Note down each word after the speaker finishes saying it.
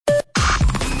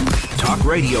Talk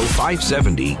Radio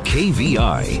 570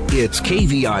 KVI. It's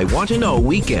KVI Want to Know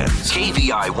Weekends.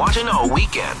 KVI Want to Know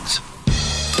Weekends.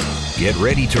 Get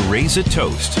ready to raise a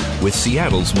toast with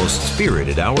Seattle's most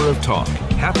spirited hour of talk,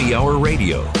 Happy Hour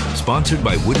Radio, sponsored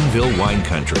by Woodinville Wine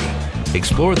Country.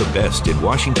 Explore the best in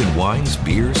Washington wines,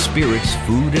 beers, spirits,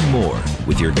 food, and more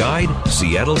with your guide,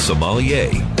 Seattle sommelier,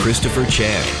 Christopher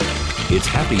Chan. It's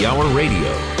Happy Hour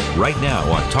Radio, right now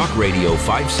on Talk Radio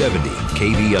 570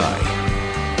 KVI.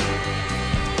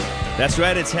 That's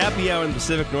right, it's Happy Hour in the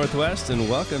Pacific Northwest, and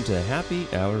welcome to Happy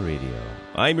Hour Radio.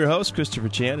 I'm your host, Christopher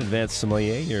Chan, Advanced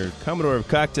Sommelier, your Commodore of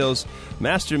Cocktails,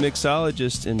 Master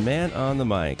Mixologist, and Man on the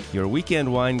Mic, your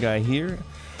weekend wine guy here,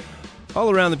 all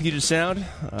around the Puget Sound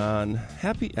on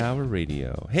Happy Hour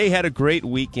Radio. Hey, had a great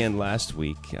weekend last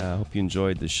week. I hope you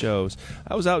enjoyed the shows.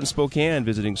 I was out in Spokane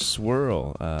visiting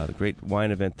Swirl, the great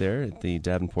wine event there at the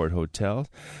Davenport Hotel.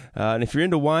 And if you're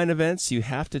into wine events, you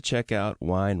have to check out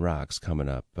Wine Rocks coming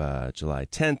up July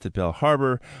 10th at Bell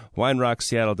Harbor,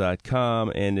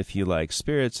 winerockseattle.com. And if you like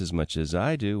spirits as much as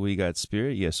I do, we got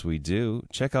spirit. Yes, we do.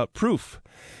 Check out Proof.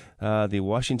 The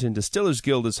Washington Distillers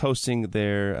Guild is hosting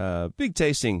their big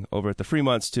tasting over at the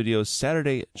Fremont Studios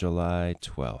Saturday, July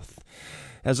 12th.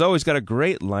 As always, got a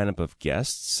great lineup of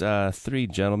guests. 3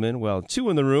 gentlemen, well,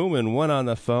 2 in the room and 1 on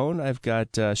the phone. I've got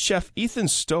Chef Ethan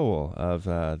Stowell of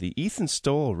the Ethan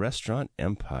Stowell Restaurant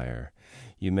Empire.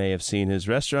 You may have seen his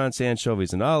restaurants,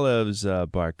 Anchovies and Olives,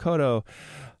 Bar Cotto,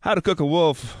 How to Cook a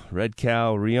Wolf, Red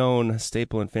Cow, Rion,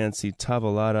 Staple and Fancy,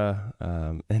 Tavolata,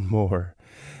 and more.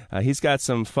 He's got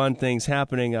some fun things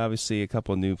happening, obviously a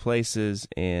couple new places,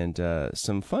 and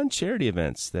some fun charity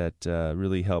events that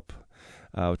really help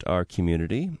out our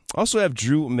community. Also have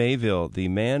Drew Mayville, the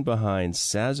man behind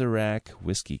Sazerac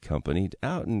Whiskey Company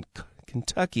out in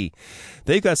Kentucky.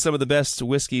 They've got some of the best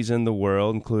whiskeys in the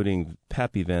world, including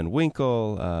Pappy Van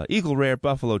Winkle, Eagle Rare,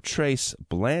 Buffalo Trace,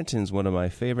 Blanton's one of my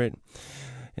favorite.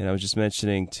 And I was just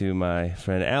mentioning to my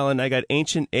friend Alan, I got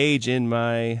Ancient Age in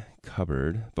my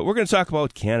cupboard. But we're going to talk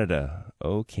about Canada.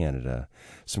 Oh, Canada.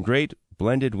 Some great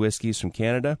blended whiskeys from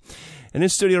Canada. And in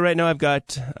studio right now, I've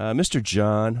got Mr.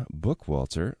 John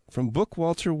Bookwalter from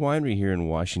Bookwalter Winery here in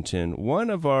Washington. One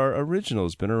of our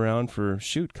originals. Been around for,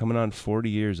 coming on 40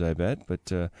 years, I bet.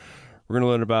 But we're going to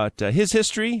learn about his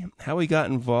history, how he got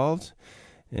involved.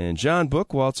 And John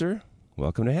Bookwalter,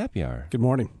 welcome to Happy Hour. Good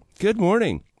morning. Good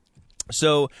morning.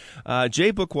 So,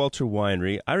 J. Bookwalter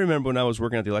Winery, I remember when I was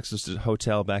working at the Alexis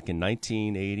Hotel back in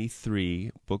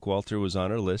 1983, Bookwalter was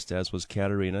on our list, as was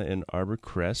Katerina and Arbor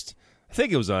Crest. I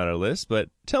think it was on our list, but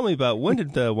tell me about, when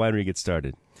did the winery get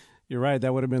started? You're right,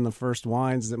 that would have been the first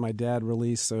wines that my dad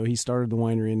released, so he started the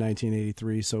winery in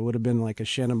 1983, so it would have been like a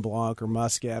Chenin Blanc or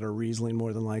Muscat or Riesling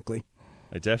more than likely.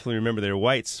 I definitely remember their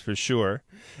whites for sure.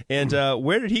 And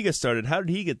where did he get started? How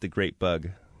did he get the grape bug?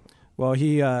 Well,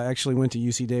 he actually went to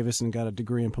UC Davis and got a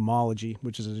degree in pomology,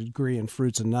 which is a degree in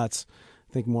fruits and nuts.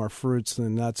 I think more fruits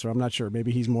than nuts, or I'm not sure.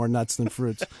 Maybe he's more nuts than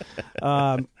fruits.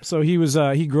 So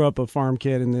he grew up a farm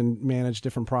kid and then managed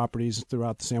different properties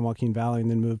throughout the San Joaquin Valley,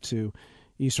 and then moved to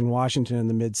Eastern Washington in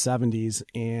the mid-'70s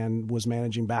and was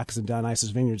managing Bacchus and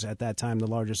Dionysus Vineyards at that time, the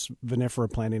largest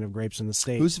vinifera planting of grapes in the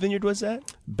state. Whose vineyard was that?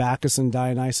 Bacchus and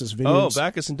Dionysus Vineyards. Oh,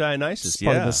 Bacchus and Dionysus, it's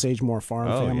part of the Sagemore farm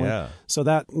family. Yeah. So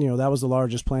that was the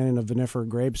largest planting of vinifera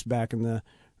grapes back in the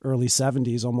early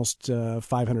 70s, almost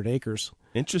 500 acres.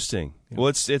 Interesting. Yeah. Well,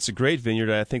 it's a great vineyard.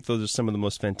 I think those are some of the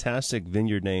most fantastic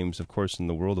vineyard names, of course, in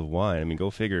the world of wine. I mean,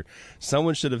 go figure.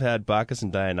 Someone should have had Bacchus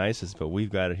and Dionysus, but we've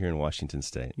got it here in Washington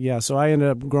State. Yeah, so I ended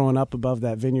up growing up above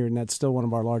that vineyard, and that's still one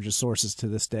of our largest sources to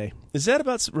this day. Is that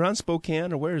about around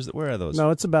Spokane, or where are those?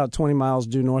 No, it's about 20 miles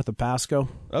due north of Pasco.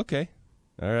 Okay.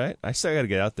 All right. I still got to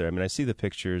get out there. I mean, I see the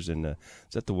pictures, and is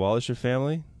that the Walliser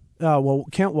family? Well,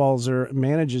 Kent Walser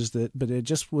manages that, but it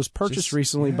just was purchased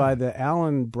recently by the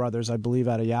Allen brothers, I believe,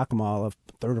 out of Yakima, a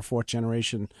 3rd or 4th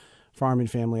generation farming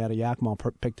family out of Yakima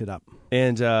picked it up.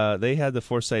 And they had the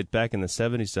foresight back in the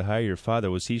 70s to hire your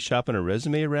father. Was he shopping a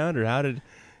resume around, or how did...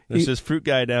 There's this fruit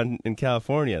guy down in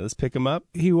California. Let's pick him up.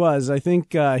 He was. I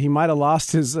think he might have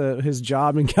lost his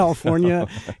job in California,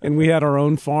 and we had our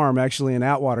own farm actually in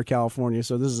Atwater, California.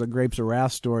 So this is a grapes of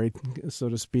wrath story, so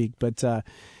to speak. But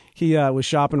he was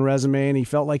shopping resume, and he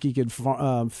felt like he could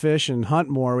fish and hunt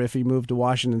more if he moved to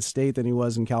Washington State than he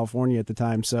was in California at the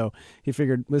time. So he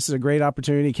figured this is a great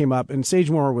opportunity. He came up, and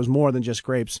Sagemore was more than just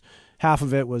grapes. Half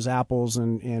of it was apples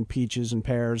and peaches and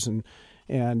pears and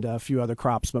a few other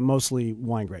crops, but mostly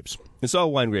wine grapes. It's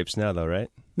all wine grapes now, though, right?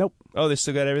 Nope. Oh, they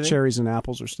still got everything? Cherries and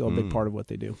apples are still a big part of what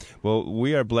they do. Well,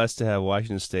 we are blessed to have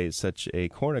Washington State, such a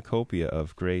cornucopia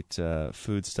of great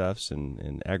foodstuffs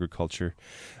and agriculture.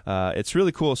 It's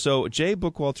really cool. So Jay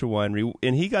Bookwalter Winery,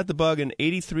 and he got the bug in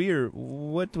 83, or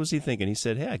what was he thinking? He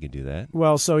said, hey, I could do that.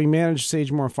 Well, so he managed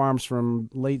Sagemore Farms from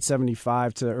late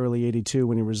 75 to early 82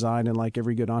 when he resigned, and like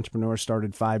every good entrepreneur,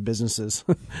 started 5 businesses,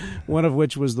 one of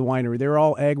which was the winery. They were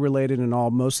all ag-related and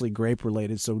all mostly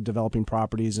grape-related, so developing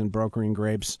properties and brokering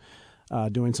grapes,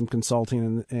 doing some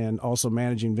consulting, and also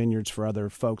managing vineyards for other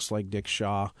folks like Dick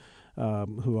Shaw,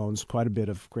 who owns quite a bit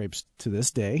of grapes to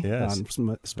this day, yes.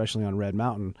 Especially on Red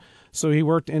Mountain. So he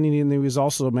worked, and he was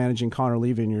also managing Connor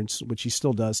Lee Vineyards, which he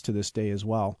still does to this day as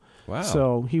well. Wow!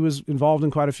 So he was involved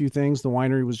in quite a few things. The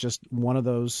winery was just one of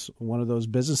those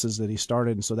businesses that he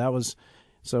started, and so that was.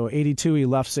 So 82, he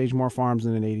left Sagemore Farms,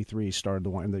 and in 83, he started the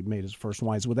wine. They made his first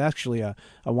wines with actually a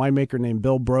winemaker named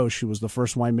Bill Broche, who was the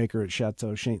first winemaker at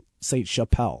Chateau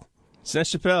Saint-Chapelle.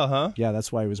 Saint-Chapelle, huh? Yeah,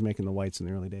 that's why he was making the whites in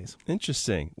the early days.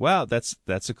 Interesting. Wow, that's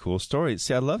a cool story.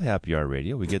 See, I love Happy Hour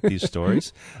Radio. We get these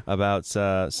stories about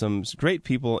some great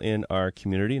people in our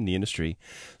community, in the industry.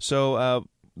 So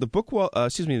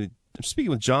I'm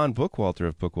speaking with John Bookwalter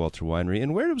of Bookwalter Winery.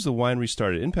 And where was the winery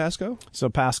started? In Pasco? So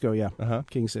Pasco, yeah.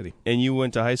 King City. And you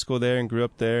went to high school there and grew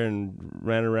up there and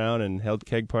ran around and held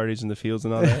keg parties in the fields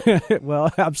and all that? Well,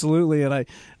 absolutely. And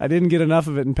I didn't get enough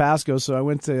of it in Pasco, so I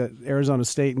went to Arizona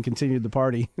State and continued the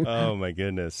party. Oh, my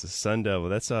goodness. The Sun Devil.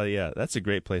 That's a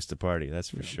great place to party. That's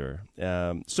for sure.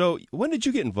 So when did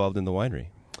you get involved in the winery?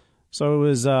 So it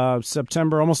was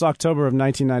September, almost October of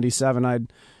 1997.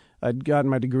 I'd gotten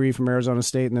my degree from Arizona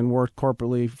State and then worked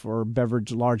corporately for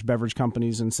large beverage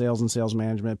companies in sales and sales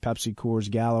management, Pepsi, Coors,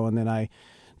 Gallo, and then I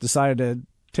decided to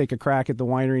take a crack at the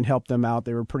winery and help them out.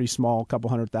 They were pretty small, a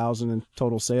couple $100,000 in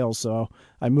total sales, so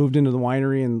I moved into the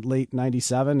winery in late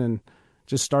 97 and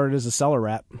just started as a cellar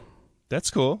rat. That's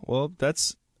cool. Well,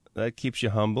 that keeps you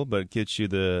humble, but it gets you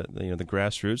the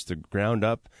grassroots, the ground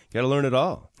up. You got to learn it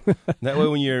all. That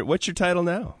way, what's your title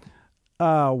now?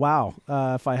 Wow.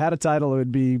 If I had a title, it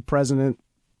would be president,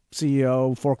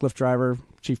 CEO, forklift driver,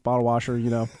 chief bottle washer.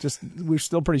 We're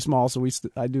still pretty small, so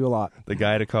I do a lot. The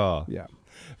guy to call. Yeah.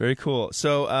 Very cool.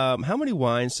 So how many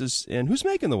wines and who's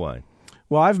making the wine?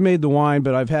 Well, I've made the wine,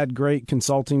 but I've had great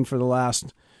consulting for the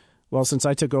last, since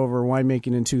I took over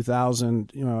winemaking in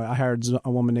 2000, I hired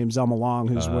a woman named Zelma Long,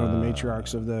 who's one of the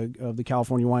matriarchs of the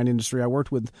California wine industry. I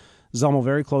worked with Zelma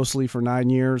very closely for 9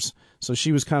 years, so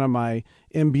she was kind of my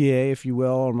MBA, if you will,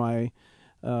 or my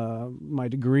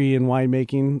degree in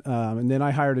winemaking. And then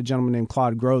I hired a gentleman named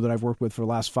Claude Gros that I've worked with for the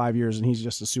last 5 years, and he's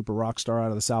just a super rock star out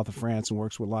of the south of France and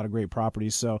works with a lot of great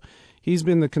properties. So he's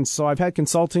been so I've had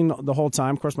consulting the whole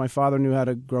time. Of course, my father knew how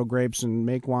to grow grapes and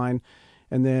make wine.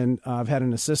 And then I've had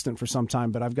an assistant for some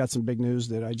time, but I've got some big news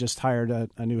that I just hired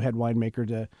a new head winemaker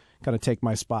to kind of take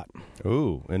my spot.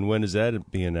 Ooh, and when does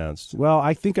that be announced? Well,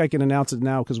 I think I can announce it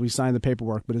now because we signed the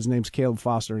paperwork, but his name's Caleb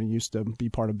Foster, and he used to be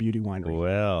part of Beauty Winery.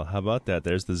 Well, how about that?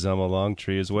 There's the Zelma Long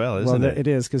tree as well, isn't it? It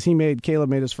is, because Caleb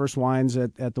made his first wines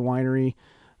at the winery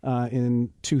in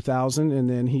 2000, and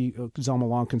then Zelma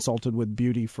Long consulted with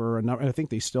Beauty for a number, and I think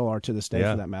they still are to this day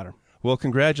for that matter. Well,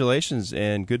 congratulations,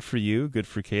 and good for you, good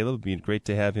for Caleb. It'd be great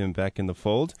to have him back in the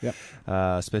fold,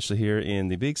 especially here in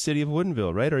the big city of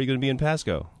Woodinville, right? Or are you going to be in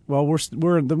Pasco? Well,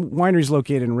 the winery's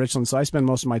located in Richland, so I spend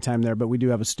most of my time there, but we do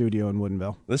have a studio in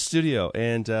Woodinville. The studio,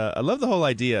 and I love the whole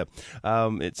idea.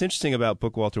 It's interesting about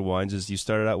Bookwalter Wines is you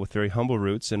started out with very humble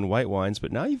roots and white wines,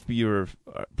 but now you're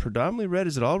predominantly red.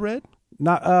 Is it all red?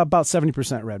 Not about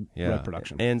 70% red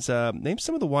production. And name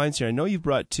some of the wines here. I know you've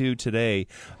brought 2 today.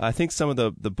 I think some of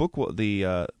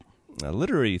the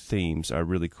literary themes are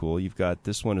really cool. You've got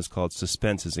this one is called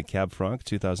Suspense, is a Cab Franc,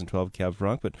 2012 Cab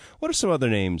Franc. But what are some other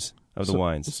names of the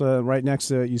wines? So right next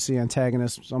to it, you see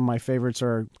Antagonist. Some of my favorites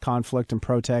are Conflict and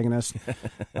Protagonist.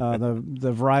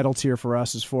 The varietal tier for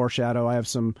us is Foreshadow. I have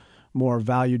some more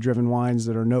value-driven wines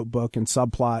that are Notebook and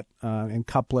Subplot and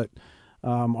Couplet.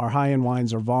 Our high-end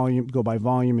wines go by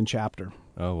volume and chapter.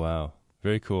 Oh, wow.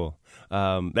 Very cool.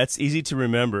 That's easy to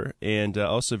remember and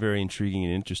also very intriguing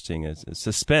and interesting. It's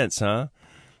suspense, huh?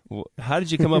 How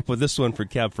did you come up with this one for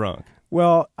Cab Franc?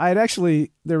 Well, I'd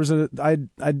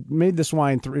made this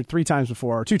wine 3 times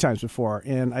before, or 2 times before,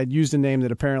 and I'd used a name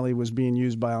that apparently was being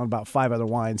used on about 5 other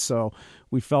wines. So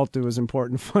we felt it was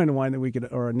important to find a wine that we could,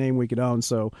 or a name we could own.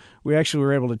 So we actually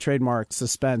were able to trademark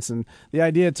Suspense. And the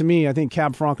idea to me, I think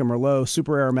Cab Franc and Merlot,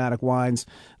 super aromatic wines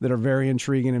that are very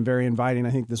intriguing and very inviting.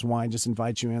 I think this wine just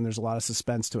invites you in. There's a lot of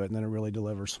suspense to it, and then it really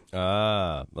delivers.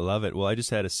 Ah, I love it. Well, I just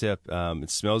had a sip. It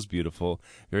smells beautiful,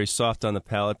 very soft on the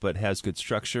palate, but has good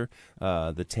structure.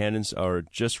 The tannins are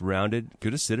just rounded,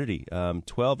 good acidity.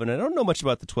 12, and I don't know much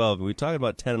about the 12. We talked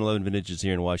about 10 and 11 vintages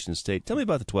here in Washington State. Tell me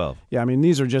about the 12. Yeah, I mean,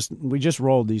 we just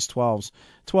rolled these 12s.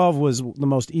 12 was the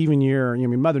most even year. I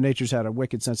mean, Mother Nature's had a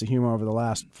wicked sense of humor over the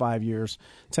last 5 years.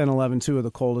 10, 11, two of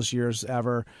the coldest years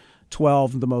ever.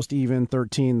 12, the most even.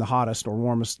 13, the hottest or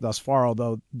warmest thus far,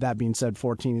 although that being said,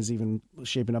 14 is even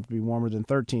shaping up to be warmer than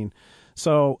 13.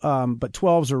 So, but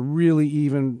 12s are really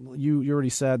even. You already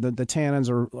said that the tannins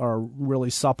are really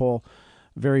supple,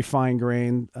 very fine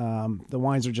grained. The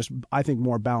wines are just, I think,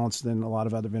 more balanced than a lot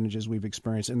of other vintages we've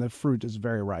experienced, and the fruit is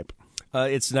very ripe.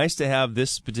 It's nice to have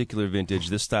this particular vintage,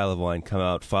 this style of wine, come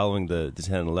out following the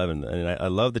 10 and 11. And I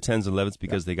love the 10s and 11s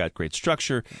because they got great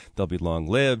structure. They'll be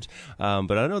long-lived.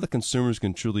 But I know the consumers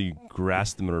can truly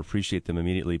grasp them or appreciate them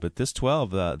immediately. But this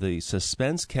 12, the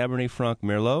Suspense Cabernet Franc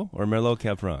Merlot, or Merlot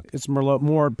Cab Franc? It's Merlot,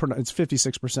 it's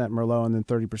 56% Merlot and then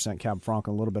 30% Cab Franc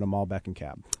and a little bit of Malbec and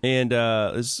Cab. And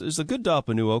there's a good dollop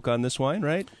of New Oak on this wine,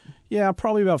 right? Yeah,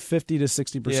 probably about 50 to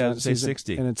 60%. Yeah, say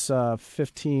 60. And it's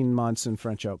 15 months in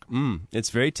French oak.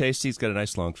 It's very tasty. It's got a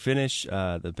nice long finish.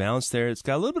 The balance there. It's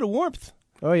got a little bit of warmth.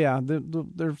 Oh, yeah.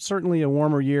 They're certainly a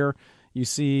warmer year. You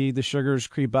see the sugars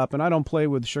creep up. And I don't play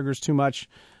with sugars too much.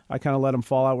 I kind of let them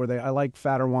fall out I like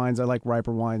fatter wines. I like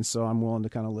riper wines. So I'm willing to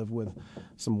kind of live with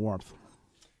some warmth.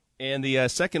 And the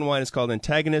second wine is called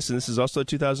Antagonist, and this is also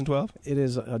 2012? It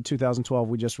is 2012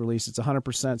 we just released. It's 100%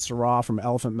 Syrah from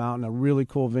Elephant Mountain, a really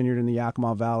cool vineyard in the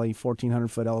Yakima Valley,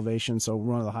 1,400-foot elevation, so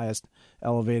one of the highest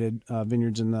elevated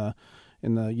vineyards in the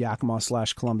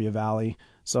Yakima/Columbia Valley.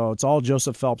 So it's all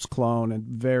Joseph Phelps clone, and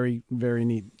very, very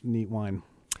neat wine.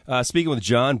 Speaking with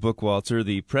John Bookwalter,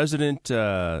 the president,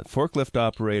 forklift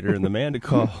operator, and the man to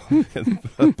call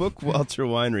Bookwalter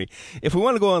Winery. If we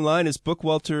want to go online, it's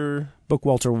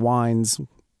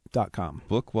BookwalterWines.com.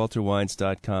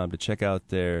 BookwalterWines.com to check out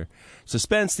their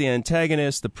Suspense, the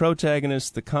antagonist, the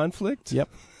protagonist, the conflict. Yep.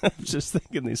 I'm just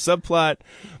thinking the subplot,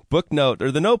 book note,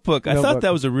 or the notebook. I thought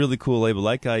that was a really cool label.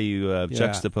 I like how you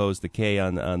juxtaposed the K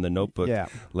on the notebook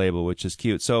label, which is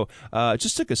cute. So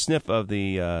just took a sniff of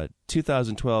the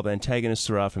 2012 Antagonist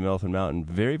Syrah from Elephant Mountain.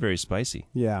 Very, very spicy.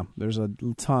 Yeah, there's a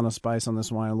ton of spice on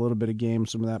this wine, a little bit of game,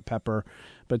 some of that pepper.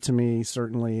 But to me,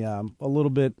 certainly a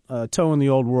little bit toe in the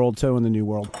old world, toe in the new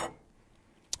world.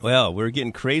 Well, we're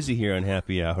getting crazy here on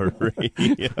Happy Hour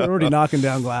Radio. We're already knocking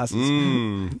down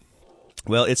glasses.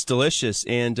 Well, it's delicious.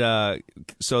 And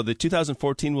so the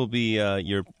 2014 will be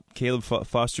your Caleb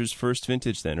Foster's first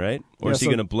vintage then, right? Or is he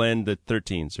going to blend the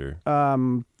 13s?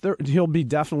 Or he'll be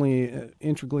definitely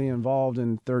integrally involved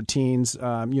in 13s.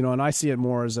 And I see it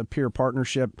more as a peer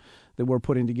partnership that we're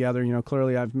putting together.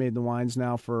 Clearly I've made the wines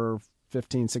now for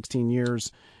 15, 16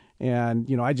 years. And,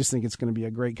 I just think it's going to be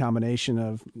a great combination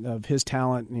of his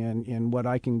talent and what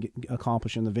I can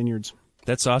accomplish in the vineyards.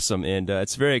 That's awesome. And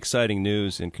it's very exciting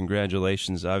news, and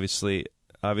congratulations. Obviously,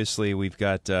 we've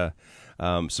got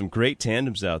some great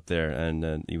tandems out there.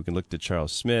 And you can look to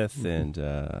Charles Smith and,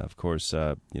 of course,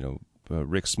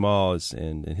 Rick Small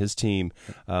and his team.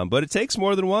 But it takes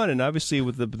more than one. And obviously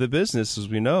with the business, as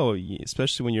we know,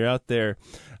 especially when you're out there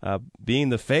being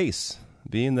the face,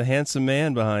 being the handsome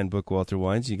man behind Bookwalter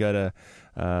Wines, you got to,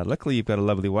 luckily you've got a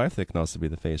lovely wife that can also be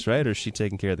the face, right? Or is she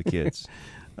taking care of the kids?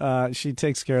 She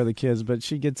takes care of the kids, but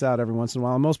she gets out every once in a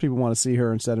while. And most people want to see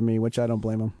her instead of me, which I don't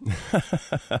blame them.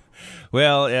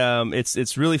 Well,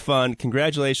 it's really fun.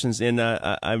 Congratulations. And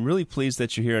I'm really pleased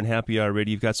that you're here on Happy Hour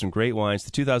Radio. You've got some great wines.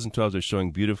 The 2012s are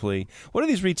showing beautifully. What are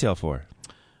these retail for?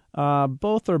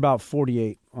 Both are about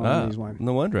 $48 on these wines.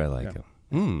 No wonder I like them.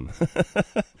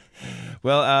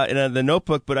 Well, in the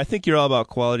notebook, but I think you're all about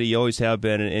quality. You always have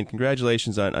been, and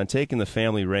congratulations on taking the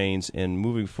family reins and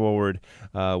moving forward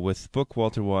with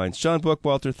Bookwalter Wines. John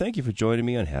Bookwalter, thank you for joining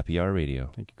me on Happy Hour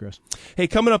Radio. Thank you, Chris. Hey,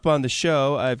 coming up on the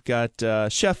show, I've got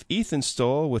Chef Ethan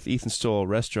Stoll with Ethan Stoll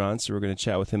Restaurants. So we're going to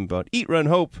chat with him about Eat, Run,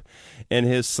 Hope and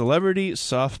his celebrity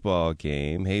softball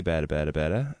game. Hey,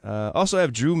 bada. Also, I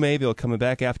have Drew Mayville coming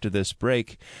back after this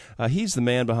break. He's the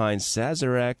man behind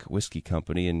Sazerac Whiskey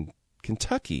Company in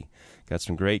Kentucky. Got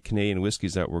some great Canadian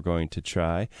whiskeys that we're going to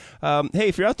try. Hey,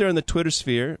 if you're out there in the Twitter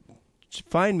sphere,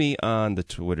 find me on the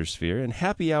Twitter sphere. And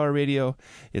Happy Hour Radio,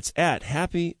 it's at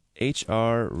Happy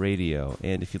HR Radio.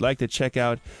 And if you'd like to check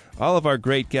out all of our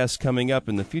great guests coming up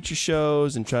in the future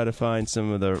shows and try to find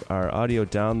some of our audio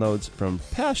downloads from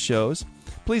past shows,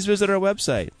 please visit our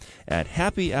website at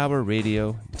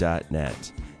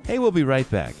happyhourradio.net. Hey, we'll be right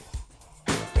back.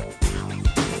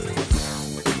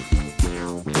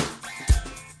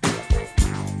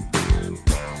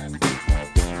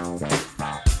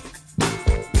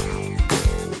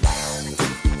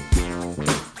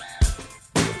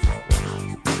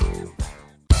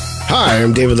 Hi,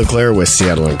 I'm David LeClaire with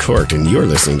Seattle Uncorked, and you're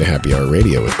listening to Happy Hour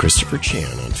Radio with Christopher Chan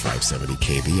on 570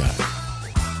 KVI.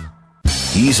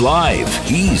 He's live.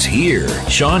 He's here.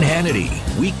 Sean Hannity.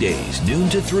 Weekdays, noon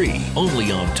to 3,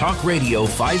 only on Talk Radio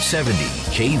 570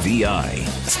 KVI.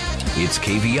 It's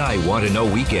KVI Want to Know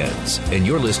Weekends, and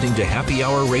you're listening to Happy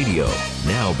Hour Radio.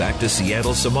 Now back to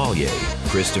Seattle sommelier,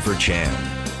 Christopher Chan.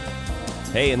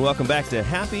 Hey, and welcome back to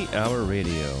Happy Hour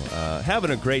Radio.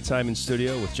 Having a great time in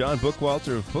studio with John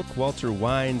Bookwalter of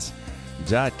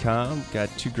BookwalterWines.com. Got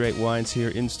two great wines here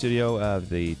in studio,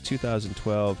 the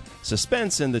 2012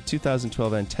 Suspense and the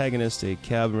 2012 Antagonist, a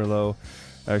Cabernet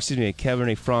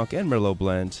Franc and Merlot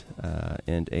blend,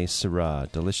 and a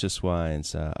Syrah. Delicious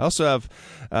wines. I also have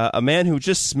a man who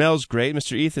just smells great,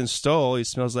 Mr. Ethan Stoll. He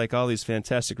smells like all these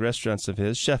fantastic restaurants of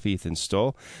his. Chef Ethan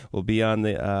Stoll will be on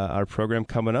our program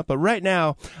coming up. But right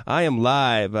now, I am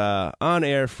live on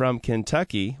air from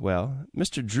Kentucky. Well,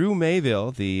 Mr. Drew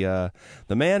Mayville, the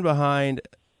man behind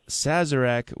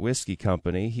Sazerac Whiskey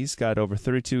Company. He's got over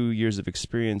 32 years of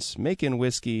experience making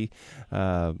whiskey,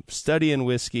 studying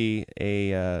whiskey,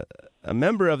 a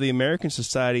member of the American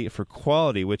Society for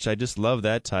Quality, which I just love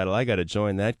that title. I got to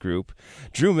join that group.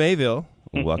 Drew Mayville,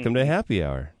 welcome to Happy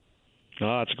Hour.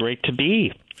 Oh, it's great to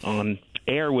be on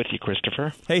air with you,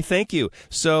 Christopher. Hey, thank you.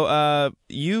 So,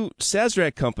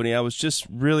 Sazerac Company, I was just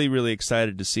really, really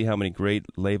excited to see how many great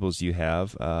labels you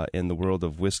have in the world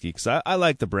of whiskey. Because I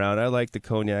like the brown, I like the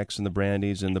cognacs and the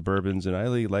brandies and the bourbons, and I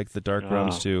really like the dark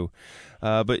rums too.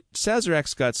 But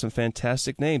Sazerac's got some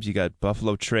fantastic names. You got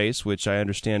Buffalo Trace, which I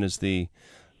understand is the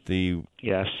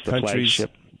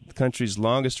country's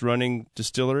longest running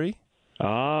distillery.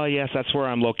 Oh, yes, that's where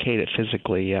I'm located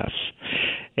physically, yes.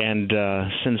 And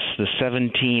since the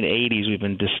 1780s, we've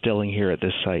been distilling here at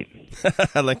this site.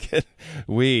 I like it.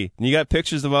 You got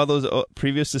pictures of all those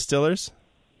previous distillers?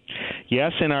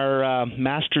 Yes, in our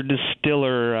master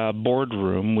distiller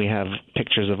boardroom, we have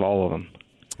pictures of all of them.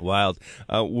 Wild.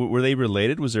 Were they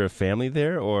related? Was there a family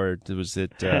there, or was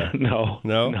it... No.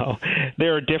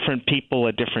 There are different people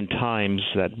at different times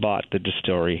that bought the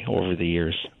distillery over the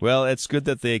years. Well, it's good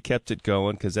that they kept it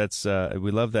going, because that's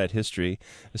we love that history,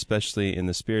 especially in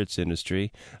the spirits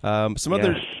industry.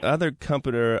 Other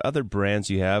company or other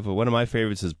brands you have. One of my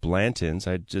favorites is Blanton's.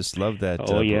 I just love that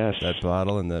that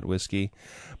bottle and that whiskey.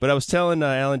 But I was telling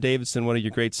Alan Davidson, one of your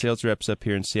great sales reps up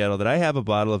here in Seattle, that I have a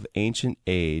bottle of Ancient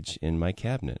Age in my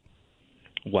cabinet.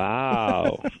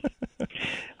 Wow.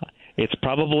 It's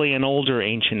probably an older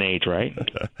Ancient Age, right?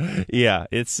 Yeah,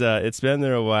 it's been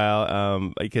there a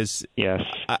while because yes.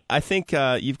 I think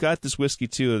you've got this whiskey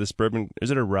too, this bourbon.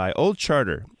 Is it a rye? Old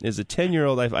Charter is a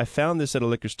 10-year-old. I found this at a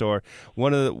liquor store.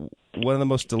 One of the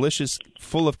most delicious,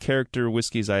 full of character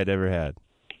whiskeys I had ever had.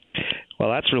 Well,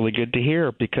 that's really good to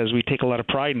hear because we take a lot of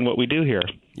pride in what we do here.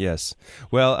 Yes.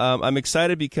 Well, I'm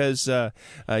excited because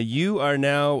you are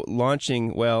now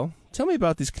launching, tell me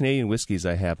about these Canadian whiskeys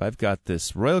I have. I've got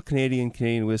this Royal Canadian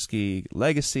Whiskey,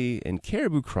 Legacy, and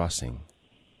Caribou Crossing.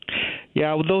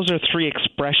 Yeah, well, those are three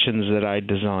expressions that I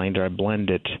designed or I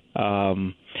blended.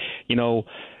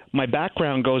 My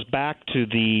background goes back to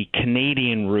the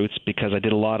Canadian roots because I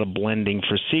did a lot of blending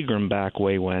for Seagram back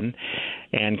way when.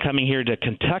 And coming here to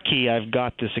Kentucky, I've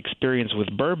got this experience with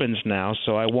bourbons now,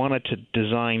 so I wanted to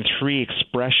design three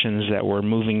expressions that were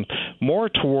moving more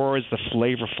towards the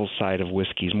flavorful side of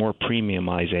whiskeys, more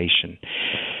premiumization.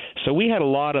 So we had a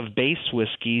lot of base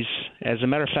whiskeys. As a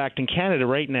matter of fact, in Canada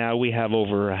right now, we have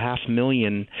over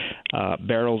 500,000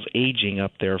 barrels aging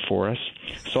up there for us.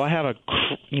 So I have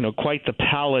quite the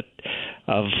palette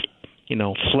of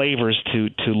flavors to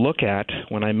look at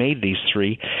when I made these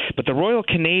three. But the Royal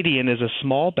Canadian is a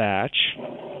small batch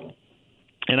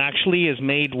and actually is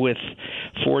made with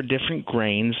 4 different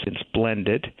grains. It's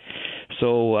blended.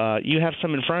 So you have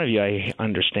some in front of you, I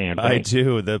understand, right? I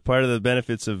do. The part of the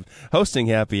benefits of hosting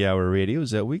Happy Hour Radio is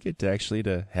that we get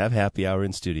to have Happy Hour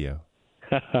in studio.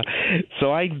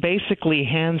 So I basically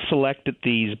hand-selected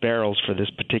these barrels for this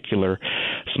particular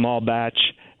small batch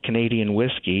Canadian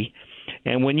whiskey.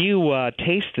 And when you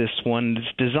taste this one,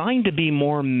 it's designed to be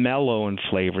more mellow in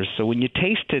flavor. So when you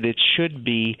taste it, it should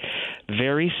be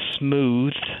very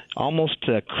smooth, almost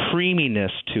a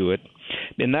creaminess to it.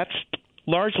 And that's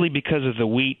largely because of the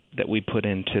wheat that we put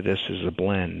into this as a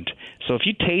blend. So if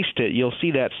you taste it, you'll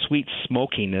see that sweet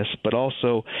smokiness, but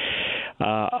also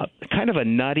kind of a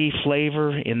nutty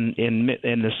flavor in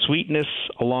the sweetness,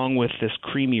 along with this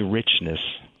creamy richness.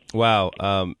 Wow.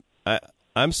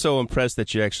 I'm so impressed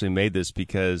that you actually made this,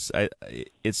 because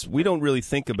we don't really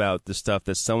think about the stuff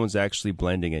that someone's actually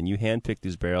blending, and you handpick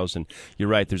these barrels, and you're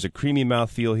right, there's a creamy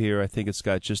mouthfeel here. I think it's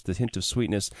got just a hint of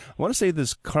sweetness. I want to say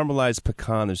this caramelized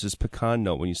pecan. There's this pecan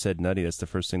note. When you said nutty, that's the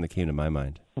first thing that came to my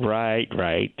mind. Right.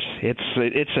 It's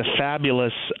a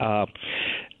fabulous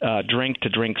drink to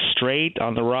drink straight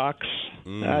on the rocks.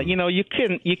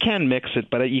 You can mix it,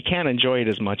 but you can't enjoy it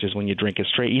as much as when you drink it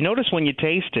straight. You notice when you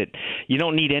taste it, you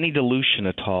don't need any dilution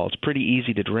at all. It's pretty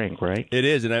easy to drink, right? It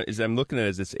is, and I'm looking at it,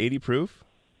 is this 80 proof?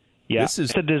 Yeah,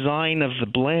 the design of the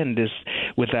blend is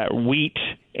with that wheat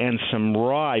and some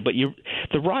rye, but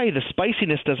the rye, the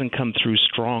spiciness doesn't come through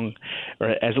strong, or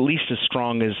at least as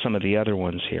strong as some of the other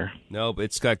ones here. No, but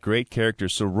it's got great character.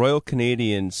 So Royal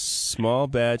Canadian small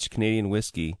batch Canadian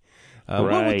whiskey. Right.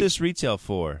 What would this retail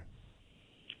for?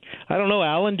 I don't know,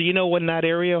 Alan. Do you know in that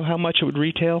area how much it would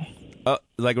retail?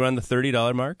 Like around the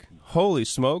 $30 mark. Holy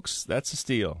smokes, that's a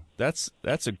steal. That's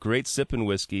a great sipping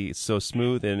whiskey. It's so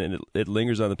smooth, and it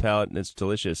lingers on the palate, and it's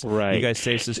delicious. Right. You guys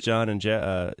taste this, John and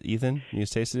Ethan? You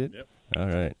guys tasted it? Yep. All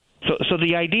right. So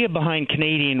the idea behind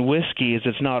Canadian whiskey is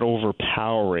it's not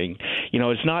overpowering.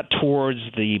 It's not towards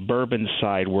the bourbon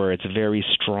side where it's very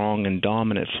strong and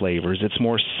dominant flavors. It's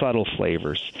more subtle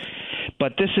flavors.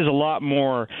 But this is a lot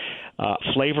more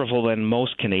flavorful than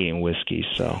most Canadian whiskeys.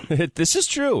 So this is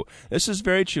true. This is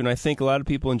very true, and I think a lot of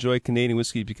people enjoy Canadian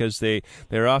whiskey because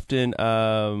they're often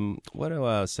what do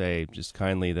I say? Just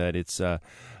kindly that it's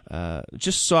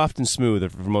just soft and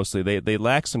smooth. Mostly, they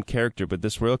lack some character, but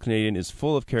this Royal Canadian is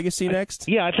full of character. Legacy next?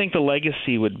 Yeah, I think the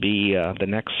Legacy would be the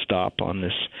next stop on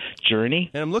this journey.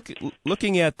 And I'm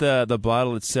looking at the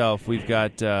bottle itself. We've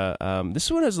got this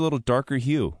one has a little darker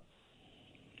hue.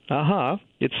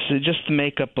 It's just the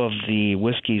makeup of the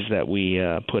whiskeys that we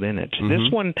put in it. Mm-hmm.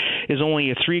 This one is only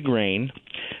a 3 grain,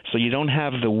 so you don't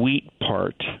have the wheat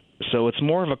part. So it's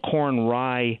more of a corn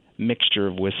rye mixture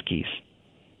of whiskeys.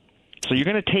 So you're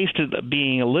going to taste it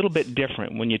being a little bit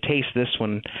different when you taste this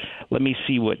one. Let me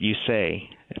see what you say.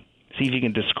 See if you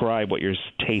can describe what you're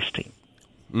tasting.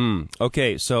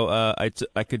 Okay, so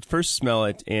I could first smell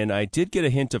it, and I did get a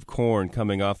hint of corn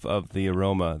coming off of the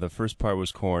aroma. The first part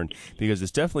was corn, because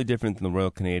it's definitely different than the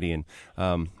Royal Canadian.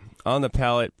 On the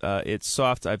palate, it's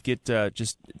soft. I get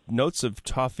just notes of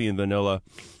toffee and vanilla,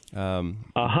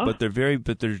 but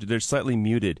they're slightly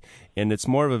muted, and it's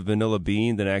more of a vanilla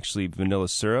bean than actually vanilla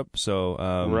syrup. So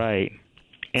right.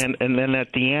 And then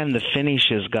at the end, the finish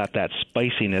has got that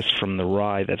spiciness from the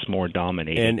rye that's more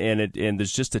dominating. And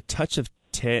there's just a touch of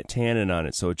tannin on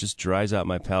it, so it just dries out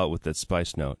my palate with that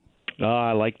spice note. Oh,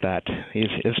 I like that.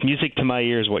 It's music to my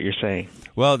ears, what you're saying.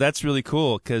 Well, that's really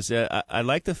cool, because I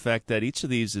like the fact that each of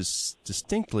these is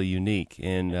distinctly unique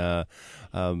and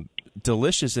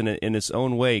delicious in its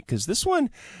own way. Because this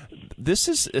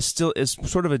is still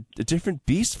sort of a different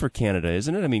beast for Canada,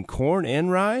 isn't it? I mean, corn and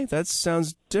rye. That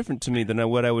sounds different to me than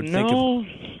what I would think of. No,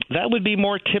 that would be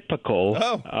more typical.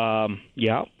 Oh,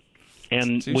 yeah.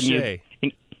 And touché.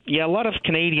 Yeah, a lot of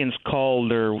Canadians call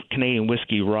their Canadian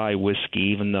whiskey rye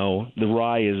whiskey, even though the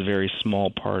rye is a very small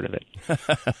part of it.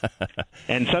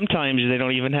 And sometimes they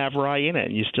don't even have rye in it,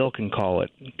 and you still can call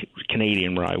it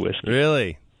Canadian rye whiskey.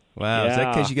 Really? Wow. Yeah. Is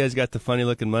that because you guys got the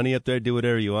funny-looking money up there? Do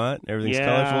whatever you want? Everything's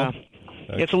colorful?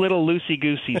 Okay. It's a little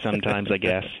loosey-goosey sometimes, I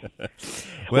guess.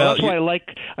 Well, that's what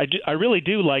I really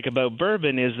do like about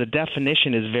bourbon is the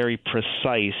definition is very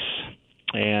precise.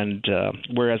 And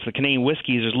whereas the Canadian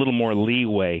whiskeys, there's a little more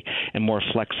leeway and more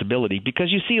flexibility, because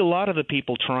you see a lot of the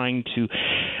people trying to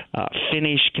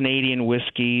finish Canadian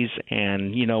whiskeys,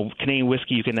 and Canadian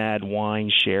whiskey you can add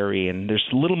wine, sherry, and there's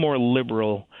a little more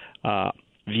liberal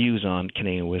views on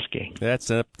Canadian whiskey. That's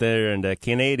up there in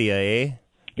Canada, eh?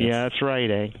 Yeah, that's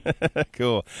right, eh?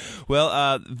 Cool.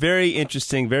 Well, very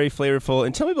interesting, very flavorful.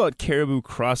 And tell me about Caribou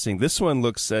Crossing. This one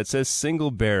it says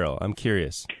single barrel. I'm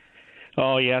curious.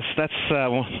 Oh, yes. That's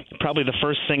probably the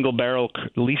first single barrel,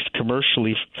 at least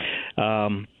commercially,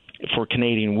 for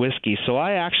Canadian whiskey. So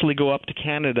I actually go up to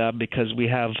Canada because we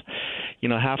have,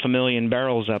 500,000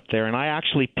 barrels up there, and I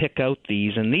actually pick out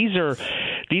these. And these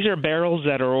are barrels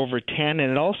that are over 10, and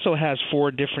it also has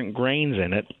 4 different grains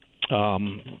in it.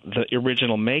 The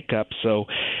original makeup. So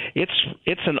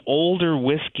it's an older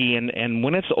whiskey, and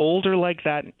when it's older like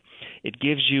that, it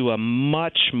gives you a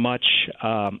much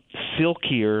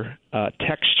silkier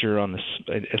texture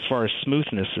as far as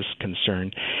smoothness is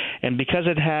concerned. And because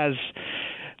it has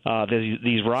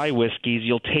these rye whiskeys,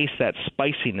 you'll taste that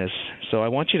spiciness. So I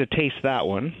want you to taste that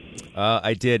one.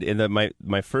 I did, and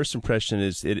my first impression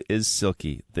is it is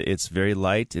silky. It's very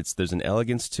light. There's an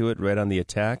elegance to it right on the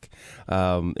attack.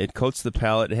 It coats the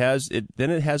palate. It has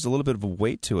a little bit of a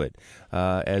weight to it,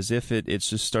 as if it's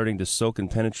just starting to soak and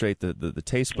penetrate the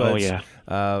taste buds. Oh yeah,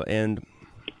 and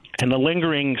the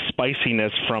lingering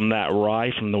spiciness from that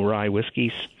rye, from the rye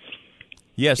whiskeys.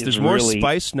 Yes, there's more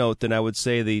spice note than I would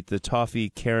say the toffee,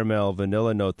 caramel,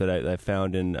 vanilla note that I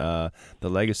found in the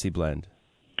Legacy blend.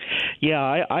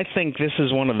 Yeah, I think this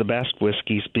is one of the best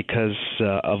whiskeys because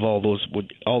of all those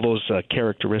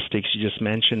characteristics you just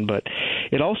mentioned. But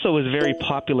it also is very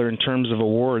popular in terms of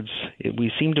awards.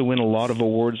 We seem to win a lot of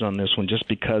awards on this one just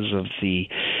because of the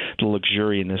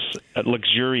luxuriousness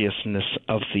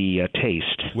of the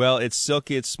taste. Well, it's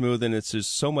silky, it's smooth, and it's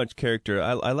just so much character.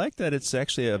 I like that it's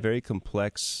actually a very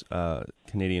complex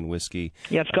Canadian whiskey.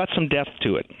 Yeah, it's got some depth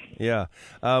to it. Yeah.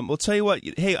 We'll tell you what.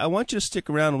 Hey, I want you to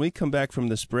stick around. When we come back from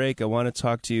this break, I want to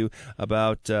talk to you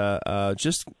about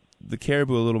just the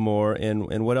Caribou a little more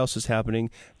and what else is happening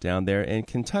down there in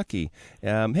Kentucky.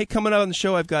 Hey, coming up on the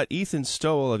show, I've got Ethan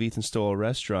Stowell of Ethan Stowell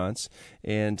Restaurants,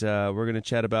 and we're going to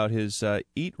chat about his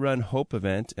Eat, Run, Hope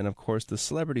event and, of course, the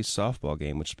celebrity softball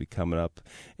game, which will be coming up.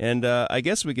 And I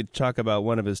guess we could talk about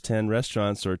one of his 10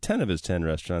 restaurants or 10 of his 10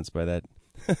 restaurants by that.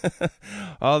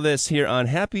 All this here on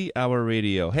Happy Hour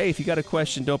Radio. Hey, if you got a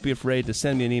question, don't be afraid to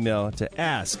send me an email to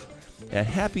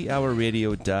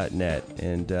ask@happyhourradio.net.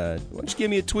 And why don't you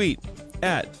give me a tweet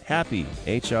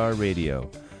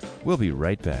 @HappyHRRadio. We'll be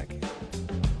right back.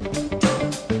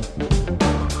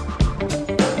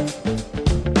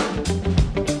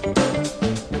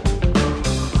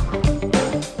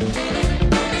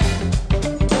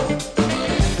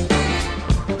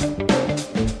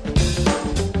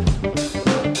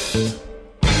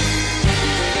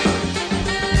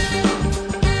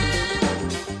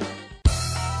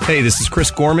 Hey, this is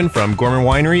Chris Gorman from Gorman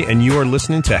Winery, and you are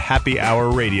listening to Happy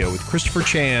Hour Radio with Christopher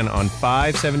Chan on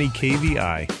 570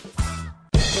 KVI.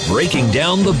 Breaking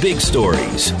down the big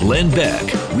stories. Len Beck,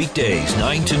 weekdays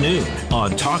 9 to noon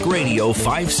on Talk Radio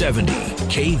 570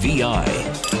 KVI.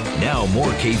 Now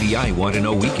more KVI Want to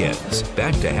Know Weekends.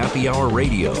 Back to Happy Hour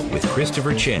Radio with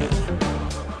Christopher Chan.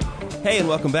 Hey, and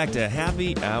welcome back to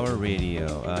Happy Hour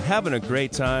Radio. Having a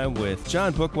great time with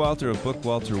John Bookwalter of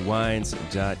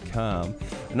BookwalterWines.com.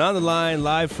 And on the line,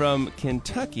 live from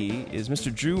Kentucky, is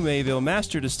Mr. Drew Mayville,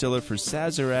 Master Distiller for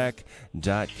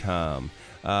Sazerac.com.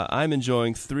 I'm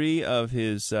enjoying 3 of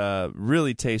his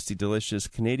really tasty, delicious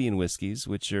Canadian whiskeys,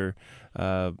 which are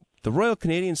the Royal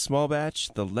Canadian Small Batch,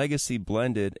 the Legacy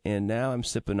Blended, and now I'm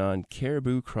sipping on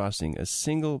Caribou Crossing, a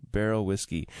single barrel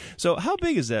whiskey. So how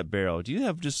big is that barrel? Do you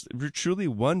have just truly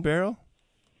one barrel?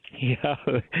 Yeah,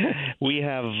 we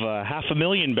have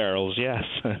 500,000 barrels, yes,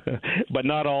 but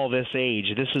not all this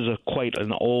age. This is quite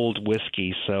an old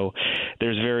whiskey, so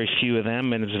there's very few of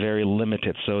them, and it's very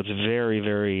limited, so it's very,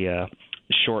 very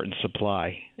short in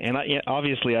supply. And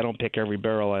obviously I don't pick every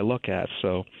barrel I look at,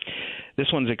 so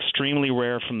this one's extremely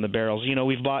rare from the barrels. You know,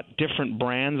 we've bought different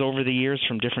brands over the years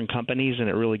from different companies, and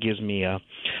it really gives me a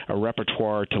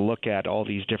repertoire to look at all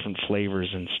these different flavors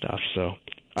and stuff. So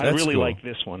I really like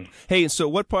this one. Hey, so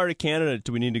what part of Canada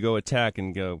do we need to go attack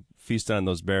and go feast on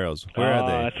those barrels? Where are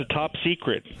they? It's a top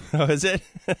secret. Oh, is it?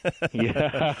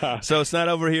 Yeah. So it's not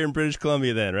over here in British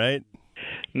Columbia then, right?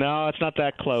 No, it's not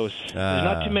that close. There's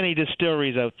not too many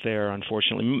distilleries out there,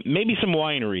 unfortunately. Maybe some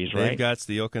wineries, right? They've got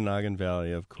the Okanagan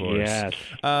Valley, of course. Yes.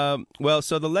 Well,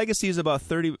 so the Legacy is about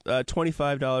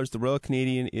 $25. The Royal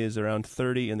Canadian is around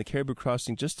 $30, and the Caribou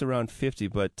Crossing just around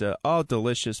 $50. But all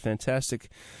delicious,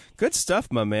 fantastic, good stuff,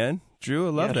 my man. Drew,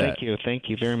 I love that. Thank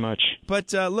you very much.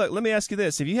 But look, let me ask you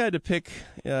this: if you had to pick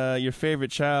your favorite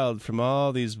child from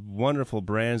all these wonderful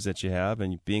brands that you have,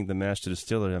 and being the master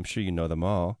distiller, I'm sure you know them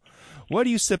all. What are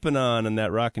you sipping on in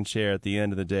that rocking chair at the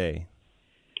end of the day?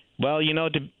 Well, you know,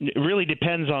 it really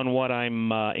depends on what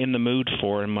I'm in the mood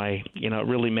for, and it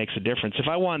really makes a difference. If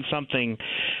I want something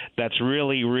that's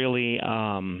really, really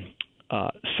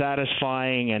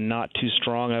satisfying and not too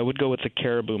strong, I would go with the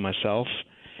Caribou myself.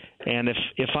 And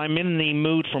if I'm in the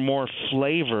mood for more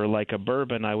flavor, like a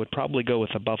bourbon, I would probably go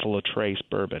with a Buffalo Trace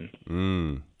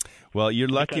bourbon. Well, you're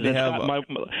lucky to have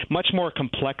much more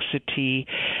complexity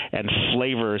and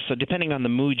flavor. So depending on the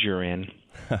mood you're in,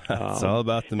 it's all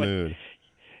about the mood.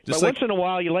 But once in a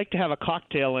while, you like to have a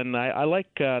cocktail, and I like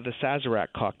the Sazerac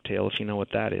cocktail, if you know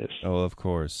what that is. Oh, of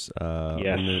course.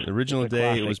 Yes. In the original day,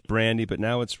 classic. It was brandy, but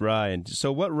now it's rye. And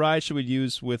so, what rye should we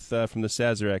use with from the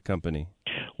Sazerac company?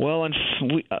 Well, and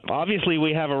obviously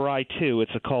we have a rye too.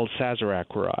 It's called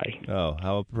Sazerac rye. Oh,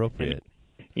 how appropriate!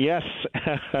 Yes,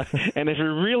 and if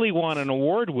you really want an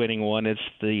award-winning one, it's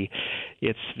the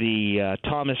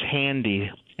Thomas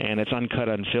Handy, and it's uncut,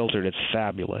 unfiltered. It's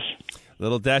fabulous. A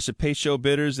little dash of Peychaud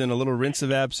bitters and a little rinse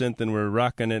of absinthe, and we're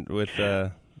rocking it with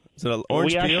is it an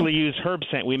orange peel? We actually use herb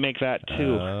scent. We make that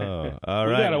too. Oh, all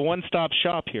right. We got a one-stop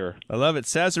shop here. I love it.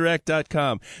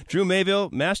 Sazerac.com. Drew Mayville,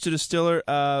 master distiller.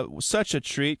 Such a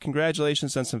treat.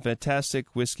 Congratulations on some fantastic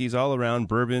whiskeys all around,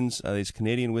 bourbons, these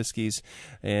Canadian whiskeys,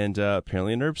 and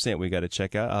apparently an herb scent we got to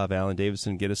check out. I'll have Alan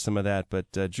Davison get us some of that.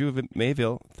 But Drew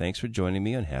Mayville, thanks for joining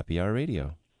me on Happy Hour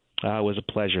Radio. It was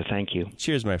a pleasure. Thank you.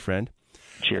 Cheers, my friend.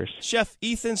 Cheers. Chef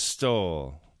Ethan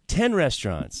Stoll, 10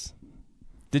 restaurants.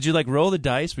 Did you roll the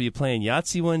dice? Were you playing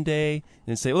Yahtzee one day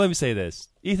and say, well, let me say this.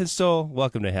 Ethan Stoll,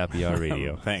 welcome to Happy Hour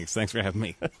Radio. Thanks for having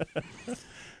me.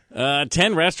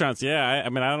 10 restaurants, yeah. I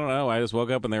mean, I don't know. I just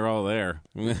woke up and they were all there.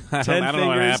 I don't know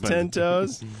what happened. 10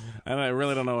 toes? I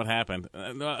really don't know what happened.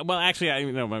 Well, actually,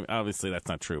 obviously that's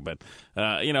not true. But,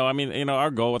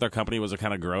 our goal with our company was to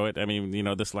kind of grow it. I mean,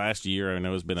 this last year, I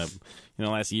know it's been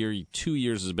last year, 2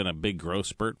 years has been a big growth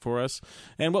spurt for us.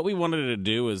 And what we wanted to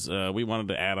do is we wanted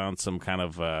to add on some kind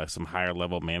of some higher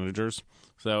level managers.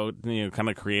 So, kind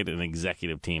of create an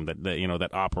executive team that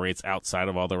operates outside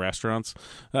of all the restaurants.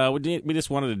 We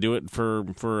just wanted to do it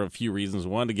for a few reasons.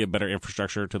 One, to give better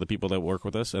infrastructure to the people that work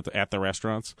with us at the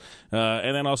restaurants,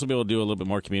 and then also be able to do a little bit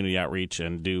more community outreach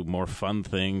and do more fun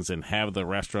things and have the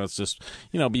restaurants just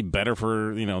be better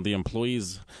for the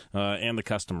employees and the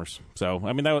customers. So,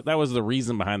 I mean, that was the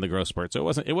reason behind the growth spurt. So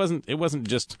it wasn't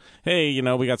just, hey,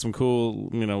 we got some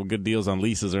cool good deals on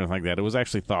leases or anything like that. It was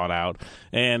actually thought out,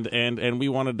 and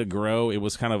we wanted to grow. It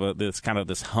was kind of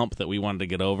this hump that we wanted to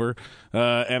get over,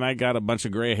 and I got a bunch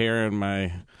of gray hair in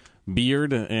my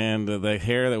beard, and the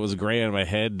hair that was gray on my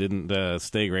head didn't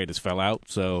stay gray, just fell out.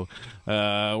 So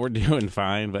we're doing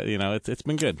fine, but it's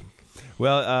been good.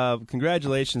 Well,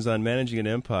 congratulations on managing an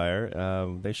empire.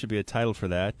 There should be a title for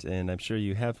that, and I'm sure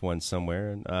you have one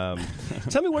somewhere.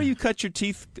 Tell me where you cut your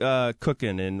teeth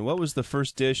cooking, and what was the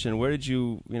first dish, and where did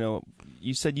you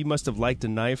you said you must have liked a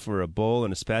knife or a bowl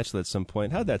and a spatula at some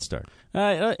point. How'd that start?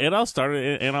 It all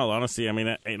started, in all honesty, I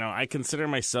mean, I consider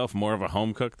myself more of a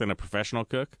home cook than a professional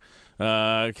cook.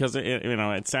 Because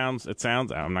it sounds.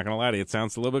 I'm not gonna lie to you. It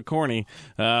sounds a little bit corny,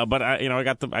 but I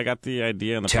got the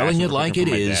idea. And the telling it like it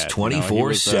is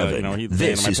 24/7.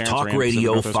 This is Talk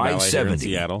Radio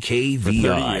 570 KVI, for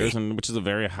 30 years, which is a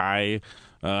very high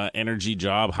energy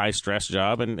job, high stress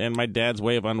job, and my dad's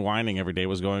way of unwinding every day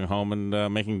was going home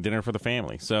and making dinner for the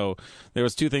family. So there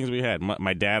was two things we had.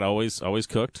 My dad always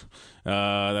cooked.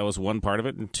 That was one part of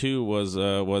it, and two was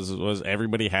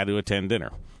everybody had to attend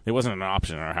dinner. It wasn't an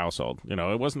option in our household.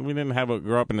 It wasn't. We didn't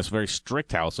grow up in this very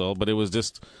strict household, but it was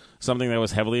just something that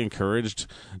was heavily encouraged,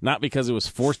 not because it was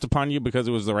forced upon you, because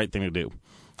it was the right thing to do.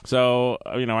 So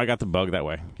I got the bug that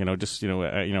way.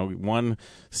 One,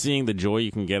 seeing the joy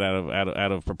you can get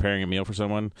out of preparing a meal for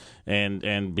someone,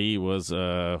 and B was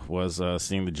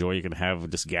seeing the joy you can have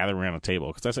just gathering around a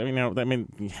table. Because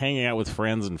hanging out with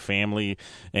friends and family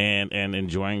and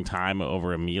enjoying time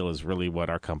over a meal is really what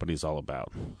our company's all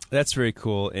about. That's very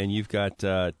cool. And you've got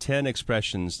 10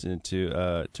 expressions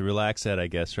to relax at, I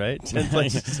guess, right? 10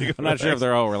 places to go. I'm not sure if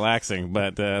they're all relaxing,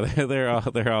 but they're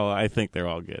all. I think they're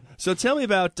all good. So tell me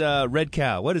about Red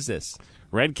Cow. What is this?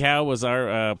 Red Cow was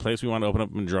our place we wanted to open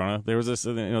up in Madrona. There was this,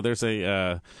 there's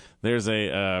a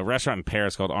restaurant in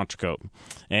Paris called Entrecote,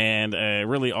 and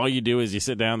really all you do is you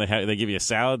sit down. They give you a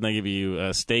salad and they give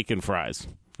you steak and fries.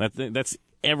 That's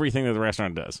everything that the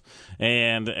restaurant does,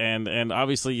 and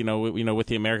obviously with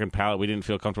the American palate, we didn't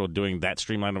feel comfortable doing that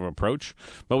streamlined of approach,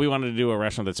 but we wanted to do a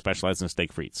restaurant that specialized in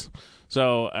steak frites.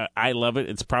 So I love it.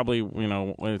 It's probably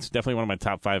it's definitely one of my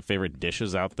top 5 favorite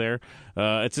dishes out there.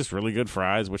 It's just really good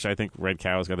fries, which I think Red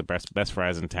Cow has got the best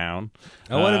fries in town.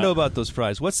 I want to know about those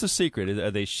fries. What's the secret?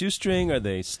 Are they shoestring? Are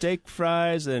they steak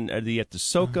fries? And do you have to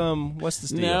soak them? What's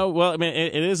the deal? No, well, I mean,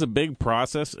 it is a big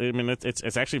process. I mean,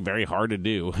 it's actually very hard to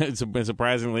do.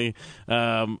 Surprisingly,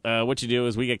 what you do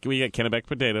is we get Kennebec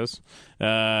potatoes,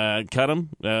 cut them,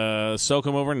 soak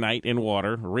them overnight in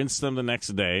water, rinse them the next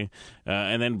day,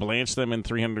 and then blanch them in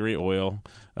 300-degree oil,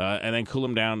 and then cool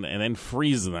them down, and then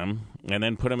freeze them, and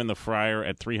then put them in the fryer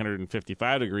at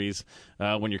 355 degrees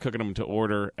when you're cooking them to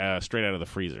order straight out of the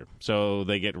freezer. So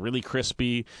they get really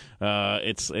crispy.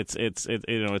 It's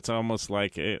almost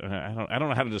like I don't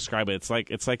know how to describe it.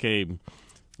 It's like a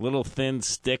little thin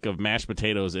stick of mashed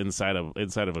potatoes inside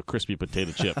of a crispy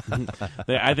potato chip.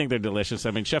 I think they're delicious.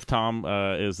 I mean, Chef Tom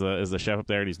is the chef up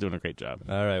there, and he's doing a great job.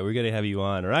 All right, we're going to have you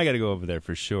on, or I got to go over there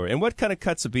for sure. And what kind of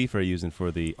cuts of beef are you using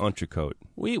for the entrecote?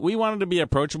 We wanted to be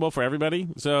approachable for everybody,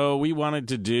 so we wanted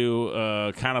to do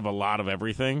kind of a lot of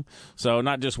everything. So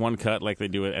not just one cut like they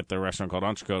do it at the restaurant called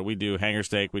Entrecote. We do hanger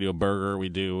steak, we do a burger, we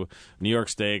do New York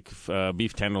steak,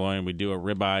 beef tenderloin, we do a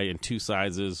ribeye in 2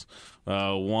 sizes.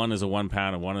 One is a 1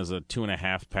 pound and one is a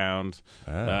 2.5 pound.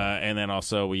 And then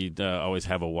also we always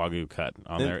have a Wagyu cut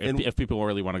on there if people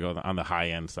really want to go on the high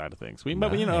end side of things.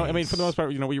 But you know, I mean, for the most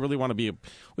part, you know, we really want to be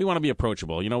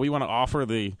approachable. You know, we want to offer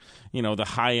the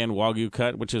high end Wagyu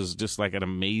cut, which is just like an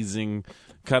amazing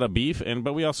cut of beef,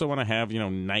 but we also want to have, you know,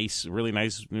 really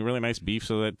nice beef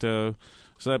so that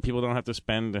people don't have to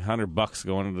spend $100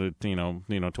 going to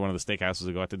to one of the steakhouses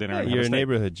to go out to dinner. You're a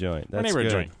neighborhood joint. That's good.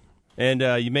 Joint. And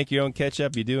you make your own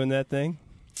ketchup? You doing that thing?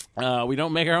 We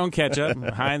don't make our own ketchup.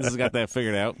 Heinz has got that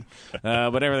figured out.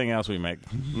 But everything else we make.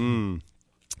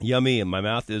 Yummy, and my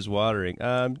mouth is watering.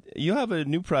 You have a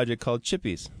new project called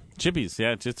Chippies. Chippies,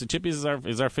 yeah. Chippies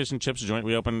is our fish and chips joint.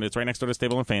 We opened. It's right next door to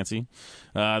Stable and Fancy.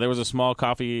 There was a small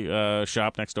coffee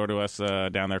shop next door to us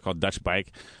down there called Dutch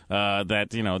Bike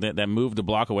that moved a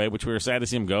block away, which we were sad to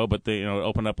see them go. But they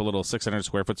opened up a little 600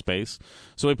 square foot space,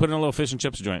 so we put in a little fish and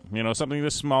chips joint. Something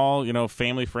this small,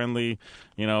 family friendly.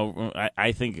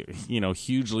 I think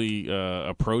hugely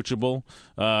approachable,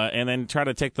 and then try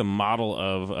to take the model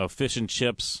of fish and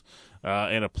chips.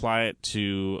 And apply it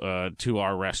to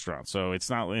our restaurant. So it's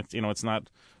not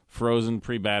frozen,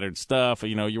 pre-battered stuff.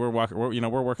 We're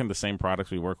working the same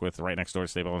products we work with right next door to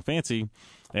Stable and Fancy,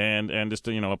 and just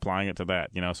applying it to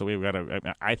that. So we've got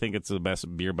I think it's the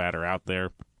best beer batter out there.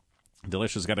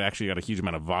 Delicious. Got a huge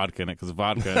amount of vodka in it because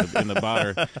vodka in the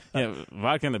batter,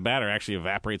 vodka in the batter actually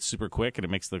evaporates super quick, and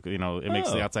it makes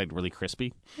the outside really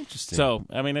crispy. Interesting. So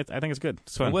I mean, I think it's good.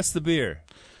 It's fun. And what's the beer?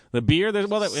 The beer,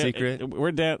 secret.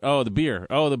 We're down. Oh, the beer.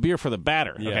 Oh, the beer for the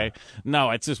batter. Yeah. Okay. No,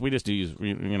 it's just we just do use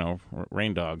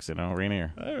rain dogs.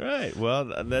 Rainier. All right.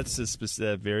 Well, that's a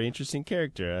very interesting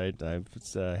character. I've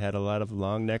had a lot of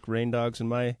long neck rain dogs in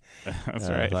my that's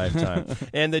right. lifetime.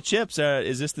 And the chips.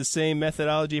 Is this the same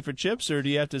methodology for chips, or do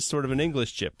you have to sort of an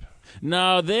English chip?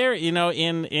 No, there. We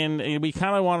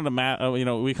kind of wanted to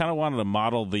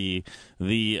model the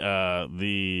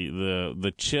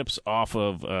chips off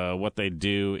of what they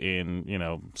do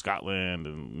in Scotland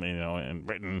and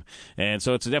Britain, and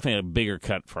so it's definitely a bigger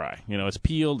cut fry. It's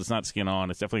peeled, it's not skin on,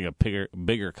 it's definitely a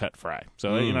bigger cut fry.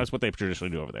 So it's what they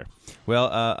traditionally do over there. Well,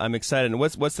 I'm excited. And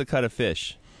what's the cut of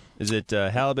fish? Is it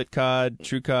halibut, cod,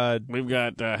 true cod? We've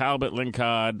got halibut,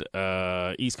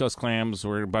 lingcod, East Coast clams.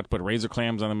 We're about to put razor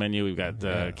clams on the menu. We've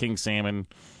got king salmon.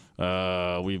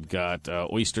 We've got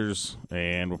oysters,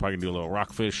 and we're probably going to do a little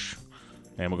rockfish,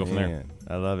 and we'll go from there.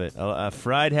 I love it.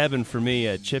 Fried heaven for me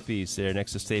at Chippies there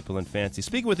next to Staple and Fancy.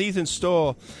 Speaking with Ethan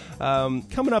Stowell,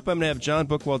 coming up I'm going to have John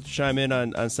Bookwalter chime in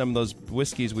on some of those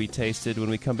whiskeys we tasted when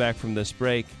we come back from this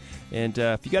break. And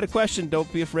if you got a question,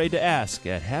 don't be afraid to ask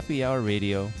at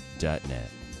happyhourradio.net.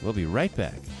 We'll be right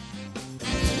back.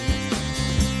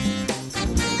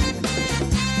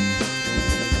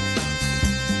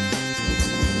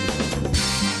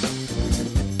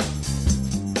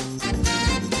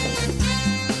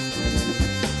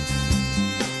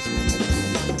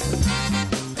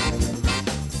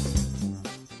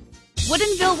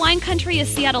 Woodinville Wine Country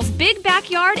is Seattle's big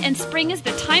backyard, and spring is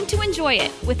the time to enjoy it.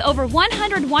 With over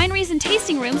 100 wineries and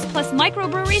tasting rooms, plus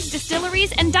microbreweries,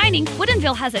 distilleries, and dining,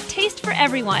 Woodinville has a taste for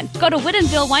everyone. Go to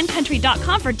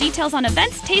WoodinvilleWineCountry.com for details on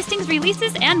events, tastings,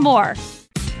 releases, and more.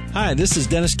 Hi, this is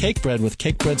Dennis Cakebread with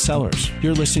Cakebread Cellars.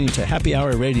 You're listening to Happy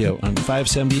Hour Radio on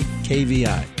 570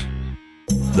 KVI.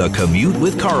 The Commute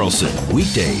with Carlson,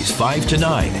 weekdays 5 to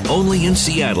 9, only in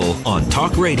Seattle on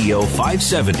Talk Radio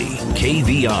 570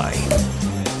 KVI.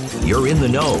 You're in the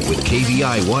know with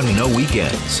KVI Want to Know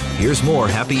Weekends. Here's more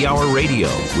Happy Hour Radio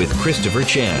with Christopher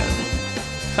Chan.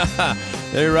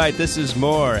 You're right, this is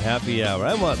more Happy Hour.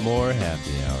 I want more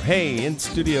Happy Hour. Hey, in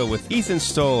studio with Ethan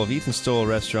Stowell of Ethan Stowell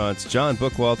Restaurants, John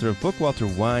Bookwalter of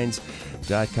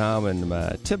BookwalterWines.com,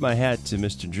 and tip my hat to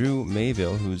Mr. Drew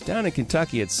Mayville, who's down in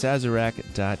Kentucky at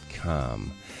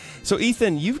Sazerac.com. So,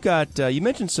 Ethan, you've got, you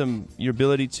mentioned your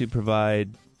ability to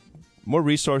provide more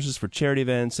resources for charity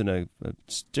events and a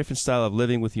different style of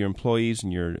living with your employees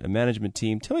and your management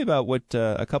team. Tell me about what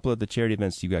a couple of the charity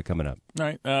events you got coming up. All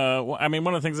right. Well, I mean,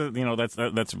 one of the things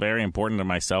that that's very important to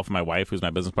myself and my wife, who's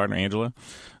my business partner, Angela,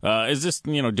 is just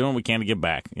doing what we can to give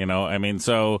back. I mean,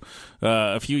 so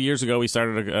a few years ago we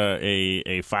started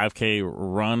a 5K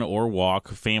run or walk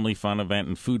family fun event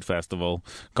and food festival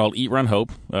called Eat Run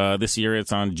Hope. This year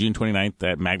it's on June 29th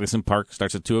at Magnuson Park.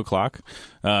 Starts at 2:00.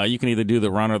 You can either do the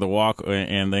run or the walk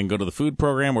and then go to the food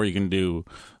program, or you can do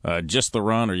just the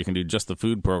run, or you can do just the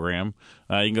food program.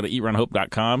 You can go to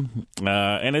eatrunhope.com,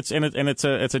 and it's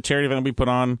a charity event we put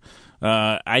on.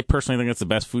 I personally think it's the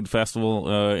best food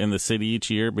festival in the city each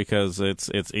year because it's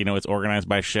organized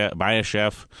by a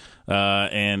chef,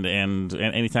 and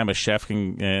anytime a chef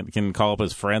can call up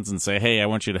his friends and say, hey, I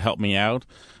want you to help me out.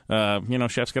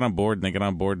 Chefs get on board, and they get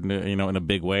on board, in a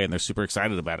big way, and they're super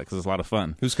excited about it because it's a lot of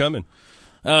fun. Who's coming?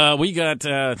 We got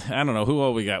I don't know who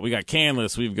all we got. We got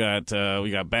Canlis, we've got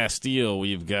Bastille,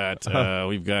 we've got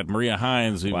Maria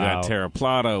Hines, we've got Terra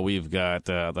Plata, we've got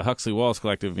the Huxley Walls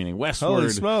Collective, meaning Westward. Holy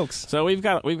smokes! So we've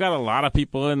got a lot of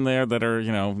people in there that are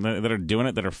that are doing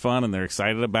it, that are fun, and they're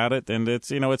excited about it. And it's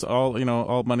it's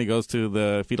all money goes to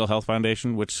the Fetal Health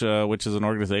Foundation, which is an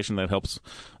organization that helps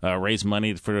raise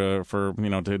money for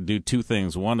to do two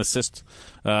things: one, assist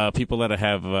people that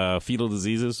have fetal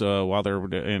diseases while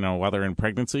they're in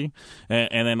pregnancy,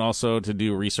 and then also to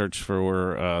do research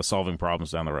for solving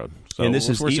problems down the road. So and this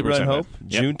is Eat Run Hope,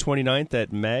 Yep. June 29th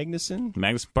at Magnuson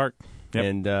Park. Yep.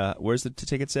 And where's the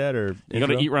tickets at? Or you go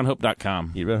to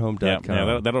eatrunhope.com. Eatrunhope.com.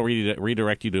 Yeah, that'll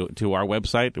redirect you to our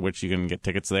website, which you can get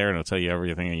tickets there, and it'll tell you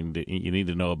everything you need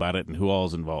to know about it and who all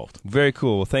is involved. Very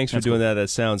cool. Well, thanks for doing that. That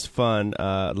sounds fun.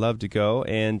 I'd love to go.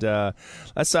 And I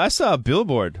saw a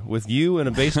billboard with you and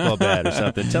a baseball bat or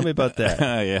something. Tell me about that.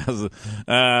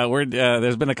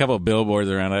 There's been a couple of billboards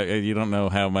around. You don't know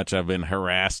how much I've been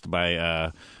harassed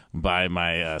by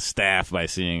my staff by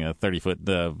seeing a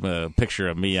 30-foot picture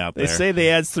of me out there. They say they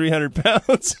add 300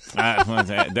 pounds.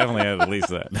 Definitely add at least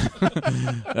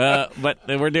that. But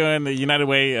we're doing the United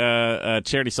Way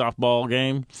charity softball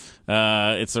game.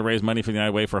 It's to raise money for the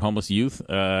United Way for homeless youth,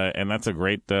 and that's a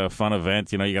great, fun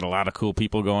event. You got a lot of cool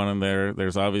people going in there.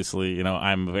 There's obviously,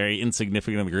 I'm very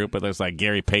insignificant in the group, but there's like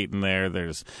Gary Payton there.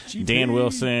 There's Dan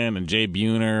Wilson and Jay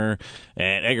Buhner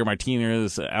and Edgar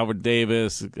Martinez, Albert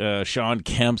Davis, Sean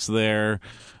Kemp's there.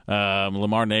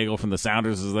 Lamar Nagel from the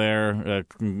Sounders is there.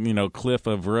 Cliff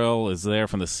Avril is there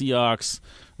from the Seahawks.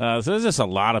 So there's just a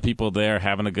lot of people there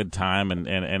having a good time, and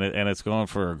it's going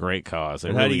for a great cause.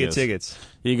 And how do you get tickets?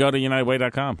 You go to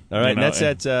UnitedWay.com. All right, and that's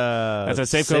at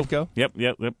Safeco.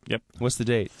 Yep. What's the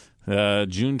date?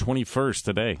 June 21st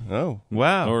today. Oh,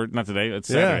 wow. Or not today, it's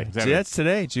Saturday. Yeah, that's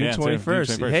today, June 21st.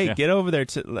 June 21st. Hey, get over there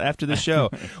after the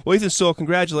show. Well, Ethan Soul,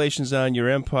 congratulations on your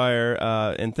empire,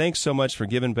 and thanks so much for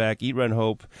giving back.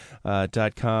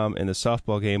 EatRunHope.com and the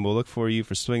softball game. We'll look for you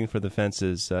for swinging for the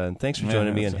fences. And thanks for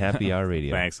joining me on Happy Hour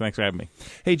Radio. Thanks for having me.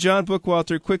 Hey, John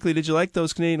Bookwalter, quickly, did you like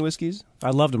those Canadian whiskeys? I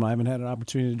loved them. I haven't had an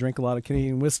opportunity to drink a lot of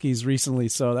Canadian whiskeys recently,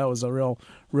 so that was a real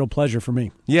pleasure for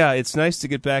me. Yeah, it's nice to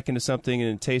get back into something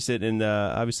and taste it. And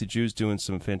obviously, Drew's doing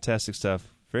some fantastic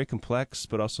stuff. Very complex,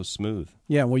 but also smooth.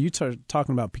 Yeah, well, you started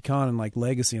talking about pecan and like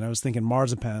legacy, and I was thinking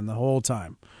marzipan the whole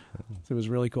time. It was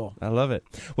really cool. I love it.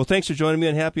 Well, thanks for joining me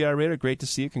on Happy Hour Radio. Great to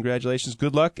see you. Congratulations.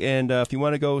 Good luck. And if you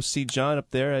want to go see John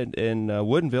up there in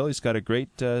Woodinville, he's got a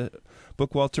great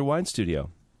Bookwalter wine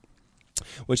studio,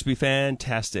 which would be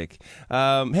fantastic.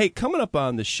 Hey, coming up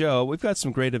on the show, we've got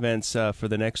some great events for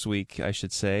the next week, I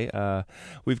should say.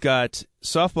 We've got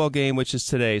softball game, which is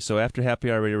today, so after Happy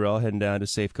Hour Radio, we're all heading down to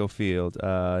Safeco Field.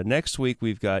 Next week,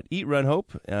 we've got Eat Run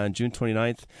Hope on June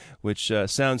 29th, which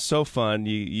sounds so fun.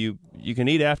 You can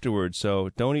eat afterwards,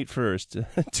 so don't eat first.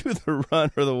 Do the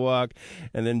run or the walk,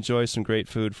 and then enjoy some great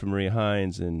food from Maria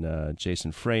Hines and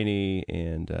Jason Franey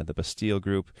and the Bastille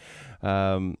Group.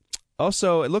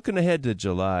 Also, looking ahead to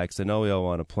July, because I know we all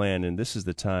want to plan, and this is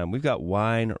the time, we've got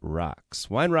Wine Rocks.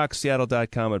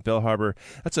 WineRocksSeattle.com at Bell Harbor.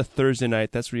 That's a Thursday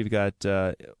night. That's where you've got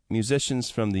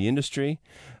musicians from the industry.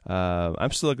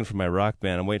 I'm still looking for my rock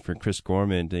band. I'm waiting for Chris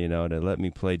Gorman to let me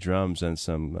play drums on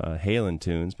some Halen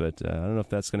tunes, but I don't know if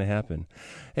that's going to happen.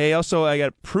 Hey, also, I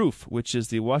got Proof, which is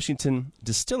the Washington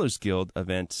Distillers Guild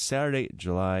event, Saturday,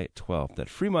 July 12th at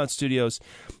Fremont Studios.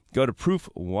 Go to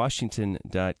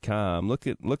proofwashington.com.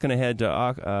 Looking ahead to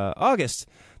August,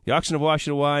 the Auction of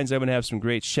Washington Wines. I'm going to have some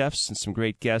great chefs and some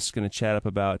great guests going to chat up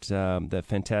about that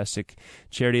fantastic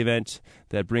charity event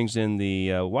that brings in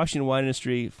the Washington wine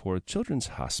industry for Children's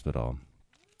Hospital.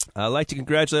 I'd like to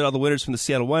congratulate all the winners from the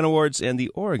Seattle Wine Awards and the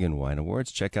Oregon Wine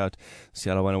Awards. Check out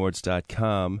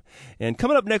SeattleWineAwards.com. And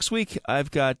coming up next week,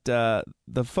 I've got the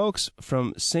folks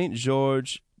from St.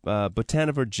 George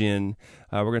Botaniver Gin.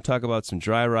 We're going to talk about some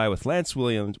dry rye with Lance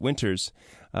Winters.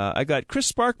 I got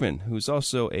Chris Sparkman, who's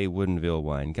also a Woodinville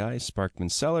wine guy,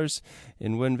 Sparkman Cellars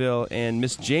in Woodinville, and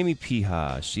Miss Jamie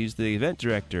Piha. She's the event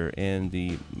director and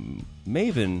the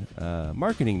maven,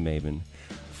 marketing maven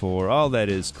for all that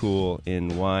is cool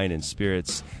in wine and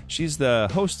spirits. She's the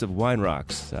host of Wine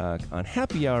Rocks on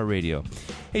Happy Hour Radio.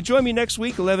 Hey, join me next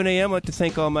week, 11 a.m. I'd like to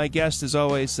thank all my guests. As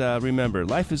always, remember,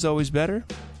 life is always better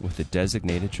with a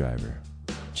designated driver.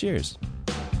 Cheers.